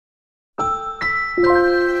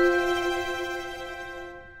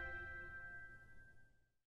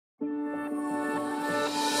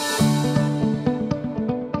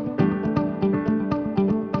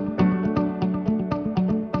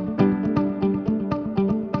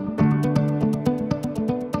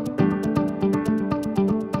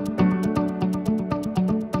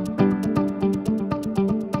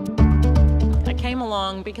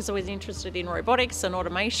Because I was interested in robotics and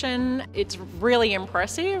automation. It's really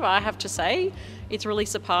impressive, I have to say. It's really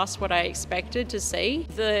surpassed what I expected to see.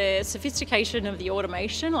 The sophistication of the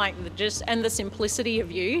automation, and the simplicity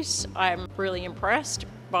of use, I'm really impressed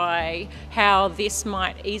by how this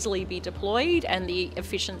might easily be deployed and the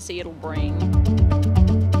efficiency it'll bring.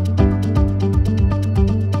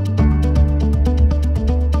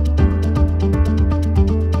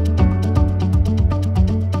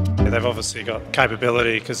 They've obviously got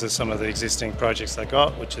capability because of some of the existing projects they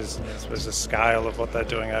got, which is the scale of what they're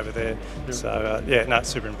doing over there. So it's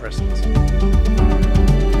super impressive.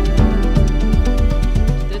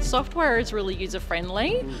 The software is really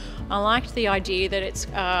user-friendly. I liked the idea that it's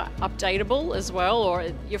updatable as well, or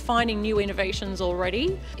you're finding new innovations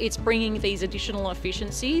already. It's bringing these additional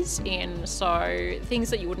efficiencies in, so things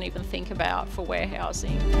that you wouldn't even think about for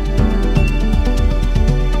warehousing.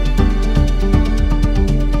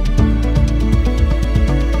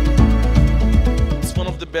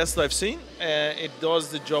 The best I've seen. It does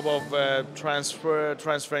the job of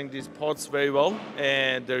transferring these pods very well,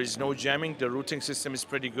 and there is no jamming. The routing system is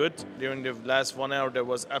pretty good. During the last 1 hour there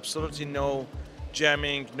was absolutely no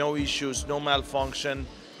jamming, no issues, no malfunction,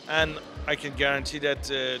 and I can guarantee that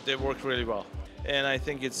they work really well. And I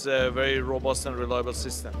think it's a very robust and reliable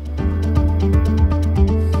system.